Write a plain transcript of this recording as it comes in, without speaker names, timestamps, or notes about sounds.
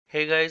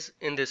Hey guys,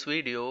 in this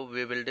video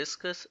we will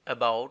discuss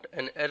about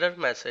an error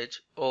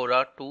message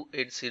ORA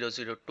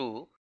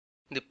 28002.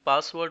 The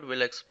password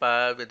will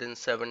expire within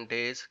 7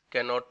 days,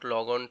 cannot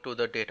log on to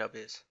the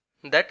database.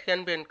 That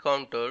can be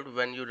encountered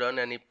when you run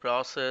any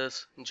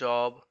process,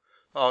 job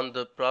on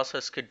the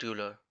process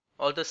scheduler.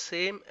 Or the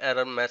same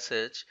error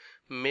message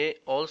may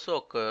also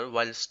occur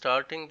while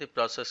starting the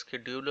process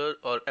scheduler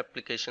or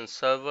application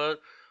server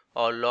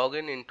or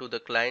login into the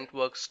client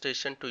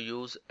workstation to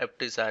use App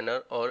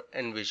Designer or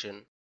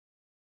Envision.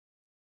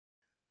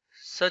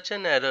 Such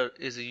an error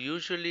is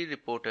usually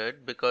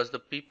reported because the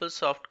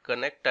PeopleSoft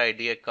Connect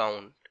ID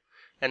account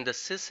and the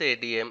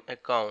SYSADM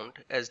account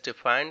as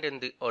defined in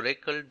the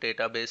Oracle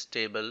database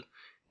table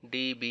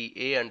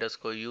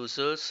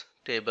DBA_users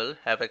table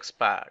have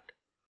expired.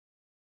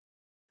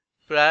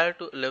 Prior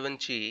to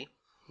 11G,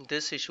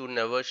 this issue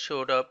never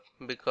showed up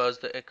because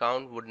the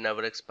account would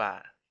never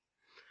expire.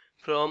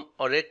 From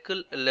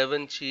Oracle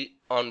 11G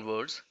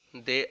onwards,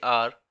 they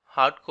are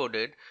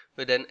hard-coded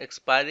with an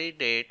expiry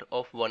date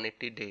of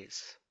 180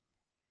 days.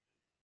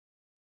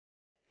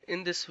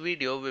 In this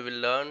video, we will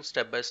learn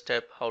step by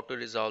step how to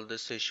resolve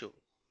this issue.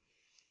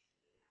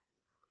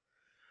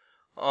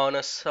 On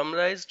a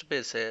summarized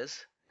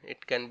basis,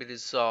 it can be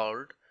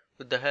resolved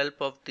with the help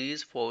of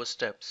these 4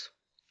 steps.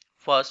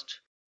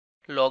 First,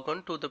 log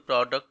on to the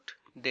product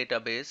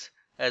database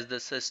as the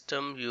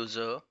system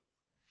user.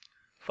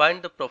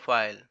 Find the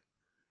profile.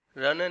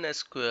 Run an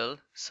SQL,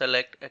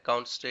 select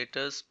account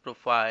status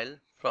profile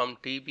from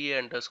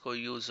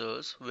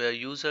DBA_users where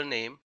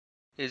username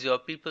is your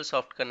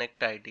PeopleSoft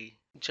Connect ID.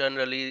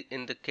 Generally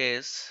in the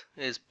case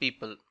is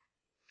people.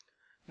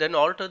 Then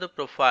alter the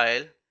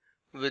profile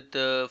with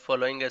the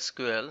following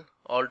SQL.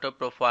 Alter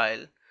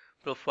profile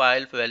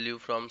value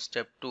from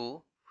step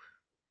 2,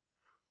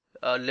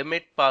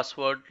 limit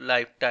password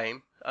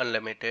lifetime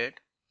unlimited.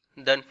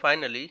 Then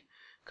finally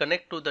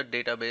connect to the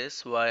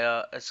database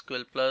via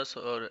SQL Plus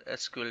or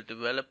SQL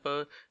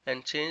Developer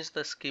and change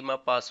the schema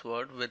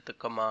password with the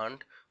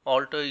command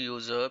alter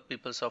user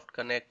PeopleSoft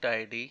Connect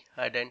ID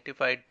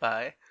identified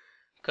by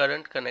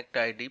current Connect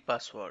ID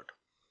password.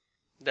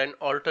 Then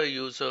alter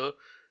user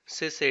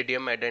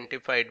SysADM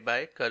identified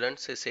by current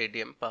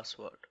SysADM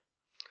password.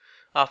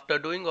 After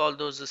doing all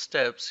those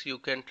steps, you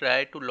can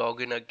try to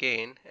log in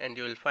again and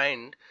you will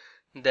find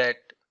that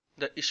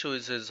the issue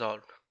is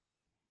resolved.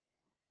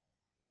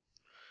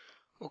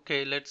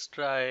 Okay, let's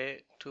try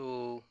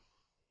to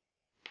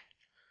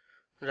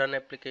run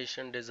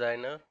application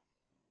designer.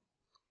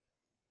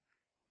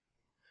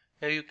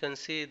 Here you can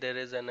see there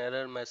is an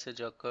error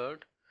message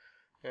occurred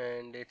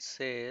and it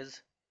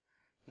says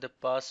the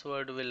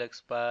password will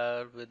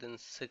expire within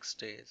 6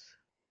 days.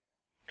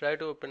 Try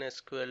to open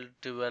SQL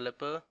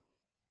Developer.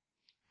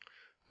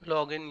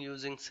 Log in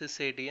using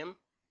SysADM.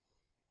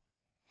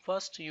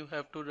 First, you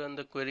have to run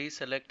the query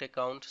select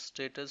account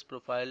status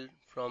profile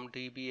from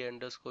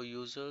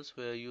DB_users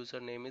where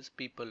username is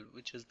people,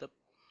 which is the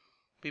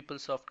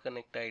PeopleSoft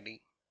Connect ID.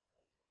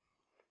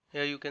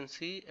 Here you can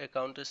see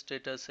account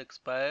status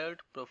expired,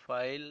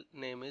 profile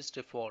name is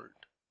default.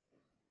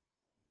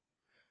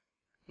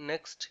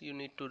 Next, you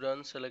need to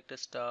run select a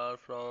star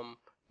from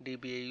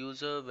DBA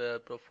user where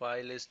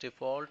profile is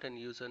default and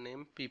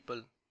username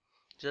people,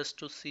 just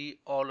to see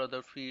all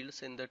other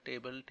fields in the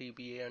table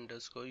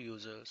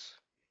DBA_users.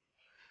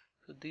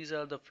 So these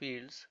are the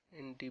fields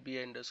in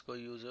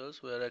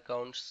DBA_users where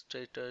account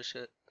status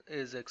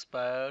is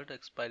expired,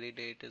 expiry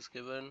date is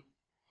given.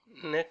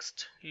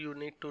 Next, you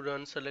need to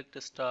run select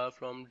a star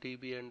from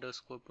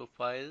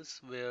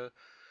DB_profiles where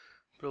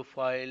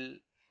profile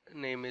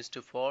name is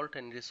default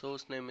and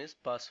resource name is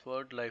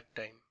password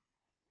lifetime.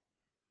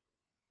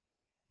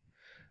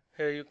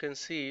 Here you can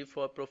see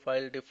for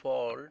profile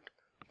default,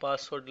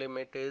 password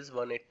limit is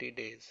 180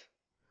 days.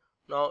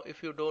 Now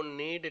if you don't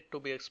need it to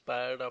be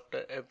expired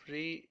after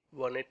every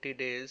 180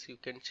 days, you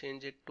can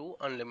change it to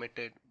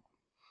unlimited.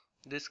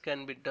 This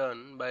can be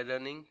done by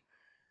running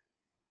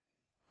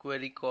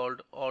query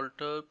called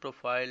alter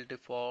profile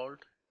default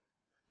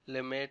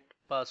limit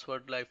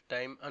password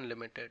lifetime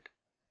unlimited.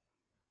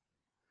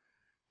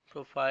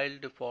 Profile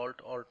default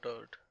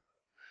altered.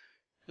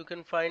 You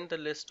can find the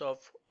list of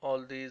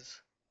all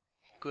these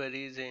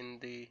queries in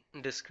the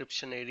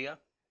description area.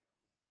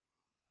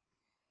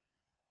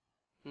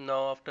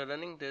 Now after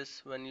running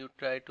this, when you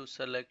try to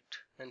select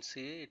and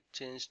see, it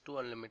changed to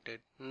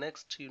unlimited.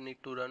 Next you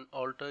need to run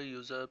alter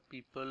user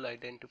people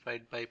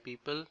identified by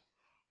people.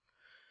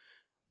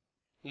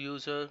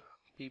 User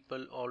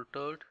people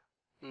altered.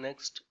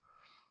 Next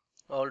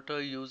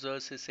alter user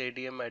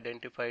SysADM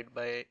identified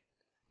by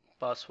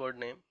password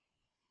name.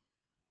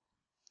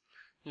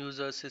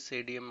 User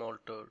SysADM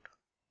altered.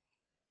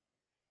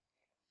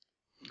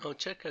 Now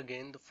check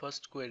again the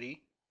first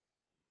query.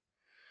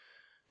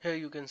 Here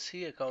you can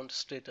see account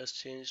status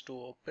changed to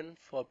open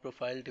for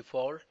profile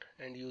default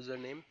and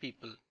username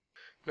people.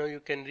 Now you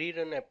can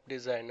rerun App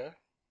Designer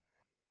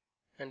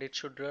and it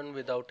should run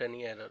without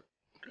any error.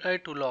 Try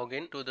to log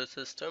in to the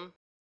system.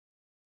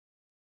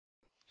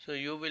 So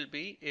you will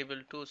be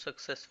able to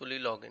successfully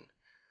log in.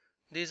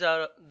 These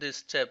are the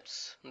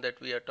steps that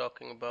we are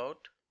talking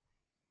about.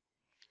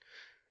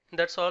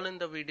 That's all in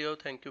the video.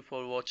 Thank you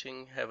for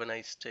watching. Have a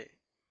nice day.